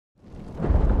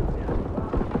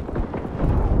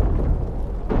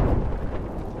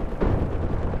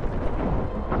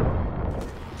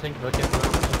think about getting around.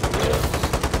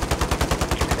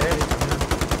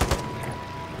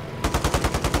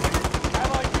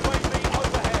 Allied UAV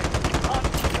overhead. Hunt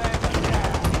them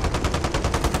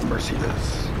down. Merciless.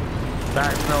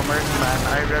 That's no mercy,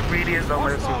 man. There really is no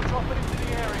mercy. Hostile dropping into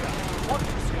the area. Watch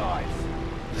the skies.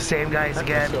 The same guys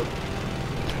again.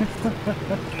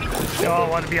 They all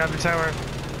want to be on the tower.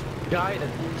 Guided.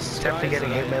 Definitely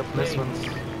getting hit with this one.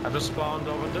 I just spawned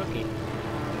over Ducky.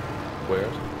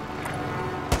 Weird.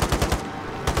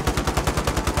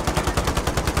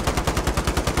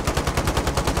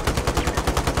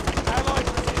 Allied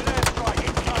precision airstrike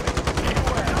incoming.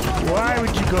 Beware. Why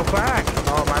would you go back?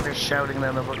 Oh man, they're shouting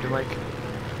down the fucking mic.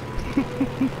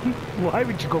 Why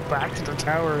would you go back to the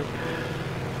tower?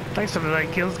 Thanks for the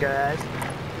 9 kills, guys.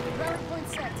 Rally point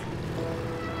set.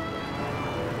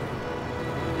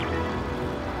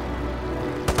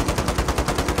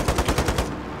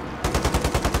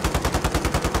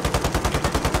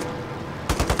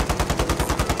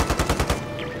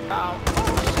 Ow.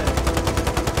 Oh, shit.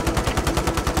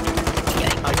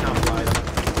 I can't fly them.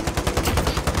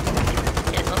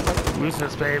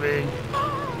 Ruthless, baby.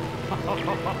 I've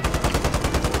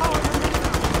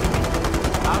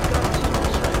got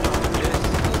this.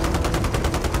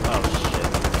 Oh shit.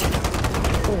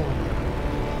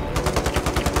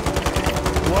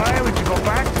 Why would you go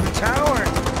back to the tower?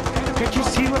 Can't you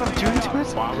see what I'm doing to it?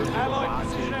 Why would you Allied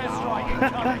precision airstrike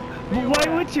incoming. But why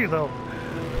would you though?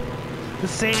 The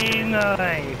same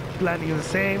guy landing in the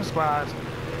same spot.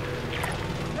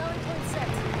 Rally point set.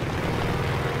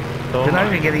 They're not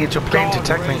even getting into a plane to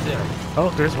attack me. Oh,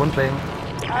 there's one plane.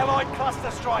 Allied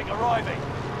cluster strike arriving.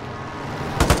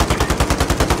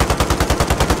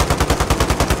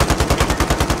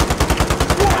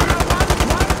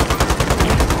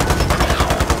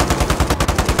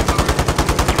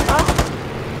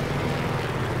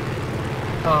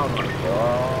 Oh my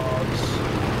god.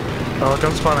 Oh,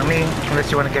 don't spawn on me unless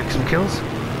you want to get some kills.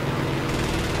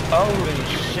 Holy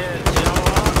shit, you know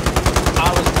what? I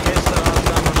was pissed that I was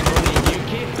that much money. You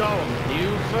keep going. You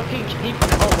fucking keep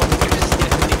going. You just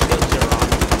get the kills you're on.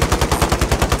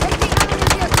 Take the enemy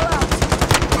vehicle out.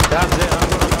 That's it.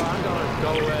 I'm gonna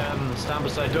go stand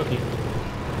beside Ducky.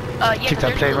 Yeah, Kick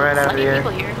that plane right out of the air.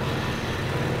 here.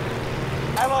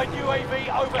 Allied UAV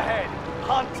overhead.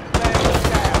 Hunt them down.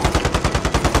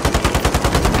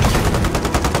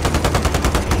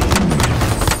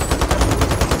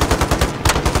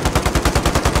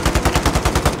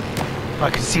 I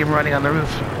can see him running on the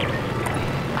roof.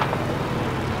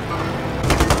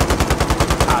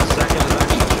 Second is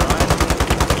actually trying.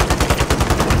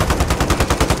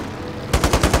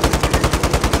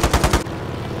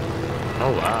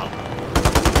 Oh wow.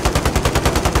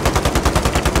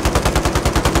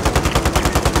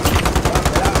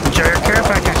 Enjoy your care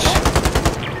package.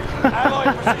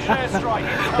 Allied precision airstrike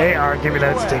incoming. They are giving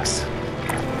out sticks.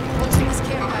 What's in this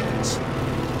care package?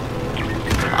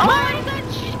 Oh, I got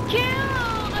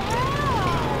killed!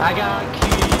 How? I got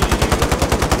killed.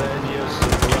 Then you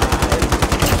survive.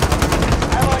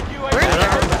 Allied UAV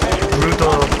overhead.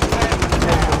 Brutal.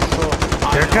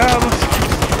 Here it comes.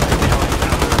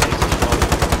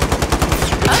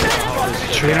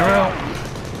 3 in a row.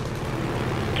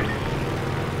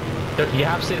 Look, you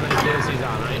have seen many kills he's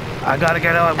on, right? I gotta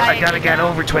get out. I gotta get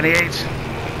over 28.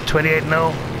 28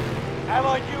 no.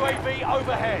 Allied UAV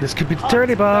overhead. This could be the Hunt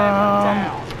 30 them bomb.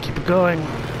 down. Keep it going.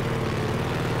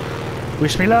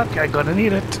 Wish me luck. I'm gonna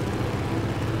need it.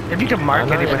 If you can mark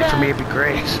anybody for me, it'd be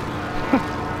great.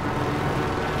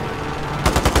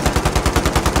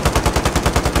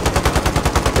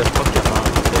 Just fuck your mom,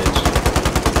 bitch.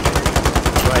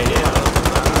 Right here.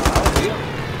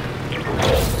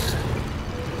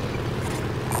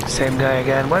 Same guy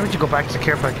again. Why would you go back to the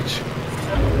care package?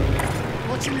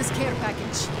 What's in this care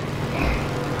package?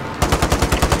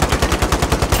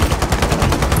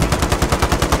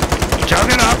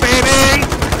 Juggernaut, baby!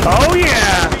 Oh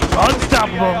yeah!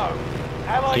 Unstoppable.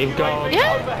 Allied Keep UAV going.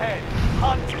 overhead.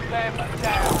 Hunt them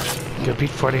down. Good beat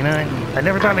 49. I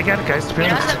never thought I'd get it, guys, to be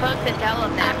You're not honest. supposed to tell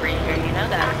them that, Ranger. You know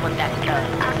that's what that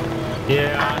does.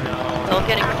 Yeah, I know. Don't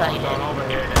get excited. Going over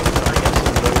here now, so I get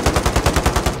some loot.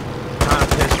 Kinda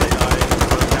pissed they died.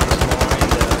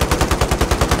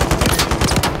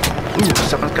 Ooh,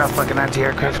 someone's got fucking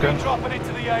anti-aircraft gun. Enemy dropping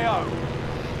into the AO.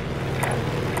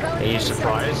 Are you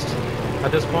surprised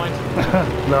at this point?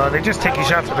 No, they're just taking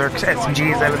shots with their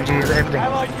SMGs, LMGs, everything.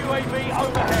 Allied UAV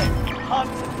overhead. Hunt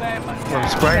them Well, I'm down.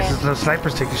 surprised there's no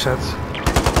snipers taking shots.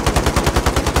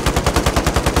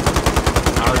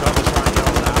 I'll go to try and go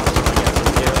now so I get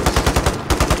some kills.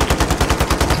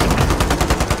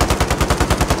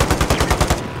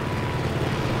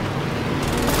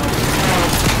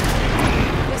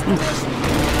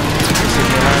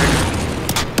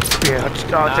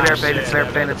 Oh, it's an airplane, shit, it's an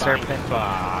airplane, yeah, it's an airplane.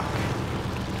 Fuck.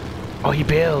 Oh, he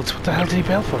bailed. What the hell did he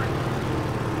bail for?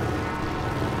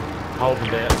 Hold a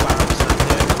bit, fire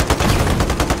something.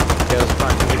 Kills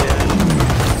back to the end.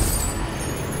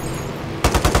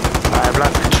 I've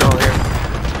lost control here.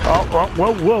 Oh,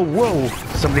 whoa, whoa, whoa.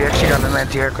 Somebody actually got an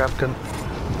anti-aircraft gun.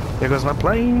 There goes my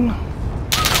plane.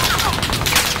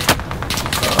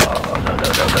 Oh, no.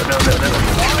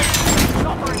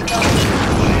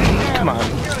 Come on.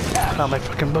 Oh, my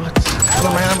fucking bullets. Come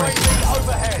on, my armor.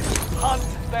 Overhead. Hunt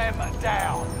them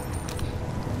down.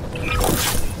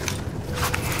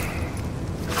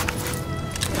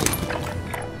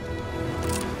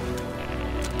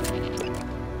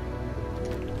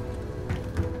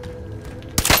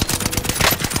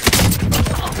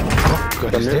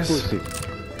 What is this?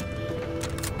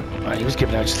 Alright, he was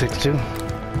giving out 6 too.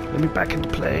 Let me back into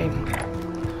plane.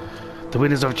 The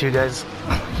win is over to you guys.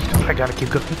 I gotta keep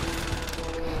going.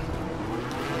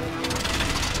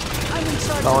 I'm in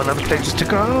charge. Oh, another plane just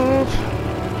took off.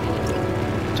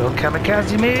 Don't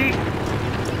kamikaze me.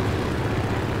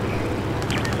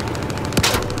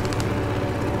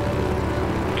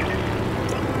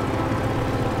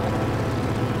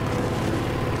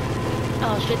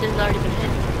 Oh shit, this has already been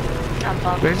hit. I'm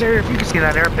fucked. Where's there? If you can see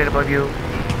that airplane above you.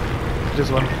 This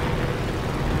one.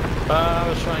 I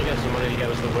was trying to get somebody to get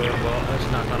us the wheel, but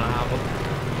it's not gonna happen.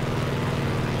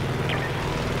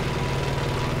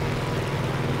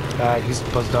 He's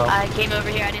buzzed off. I came over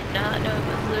here, I did not know it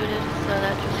was looted, so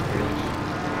that just screwed us.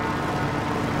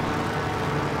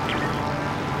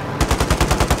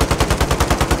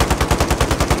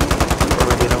 We're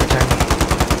already in overtime.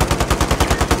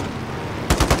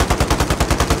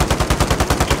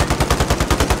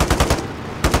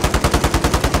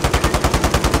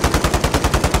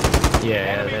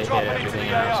 Yeah, they hit everything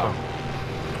else. So.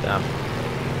 Damn.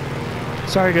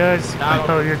 Sorry guys. No. I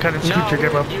know you're kind of screwed your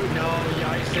game up. You know,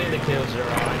 yeah, I see the kills are on.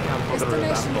 I can't fucking read that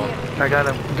Destination book. here. I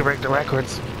gotta correct the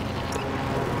records.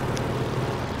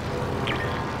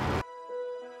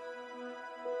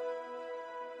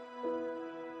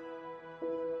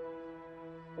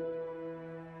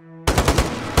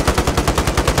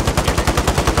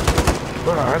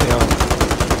 Where are they all?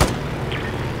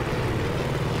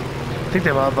 I think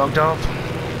they've all bugged off.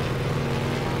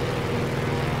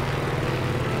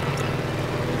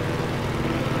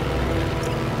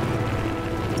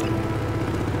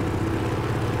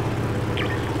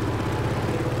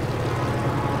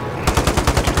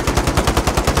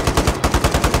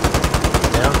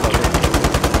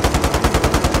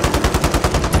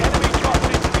 Enemy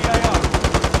dropping into the AO.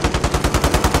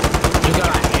 You got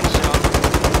a headshot.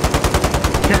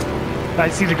 I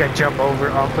see the guy jump over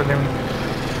off of him.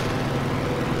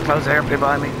 That was an airplane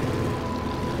behind me.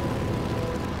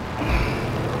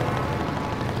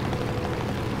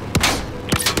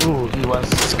 Ooh, he was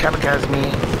kamikaze me.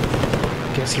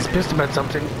 Guess he's pissed about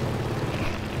something.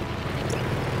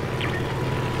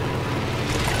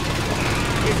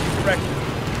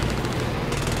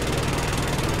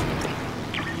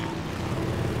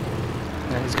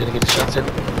 And he's gonna get the shots in.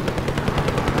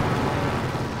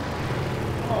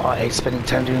 Oh, I hate spending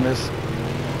time doing this.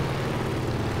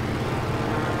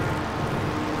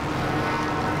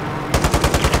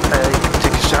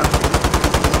 Take a shot.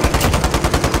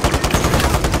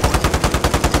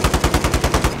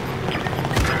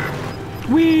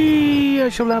 Whee! I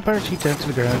shall not parachute down to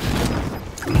the ground.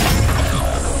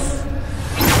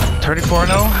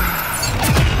 34-0.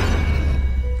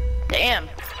 Damn.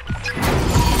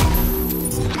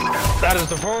 That is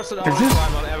the first and only this-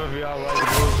 time I'll ever be alright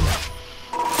with losing.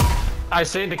 I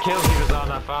seen the kills he was on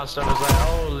that fast, I was like,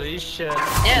 holy shit.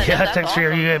 Yeah, Yeah, that's thanks for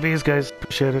your awesome. UAVs, guys.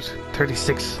 Appreciate it.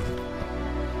 36.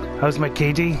 How's my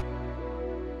KD?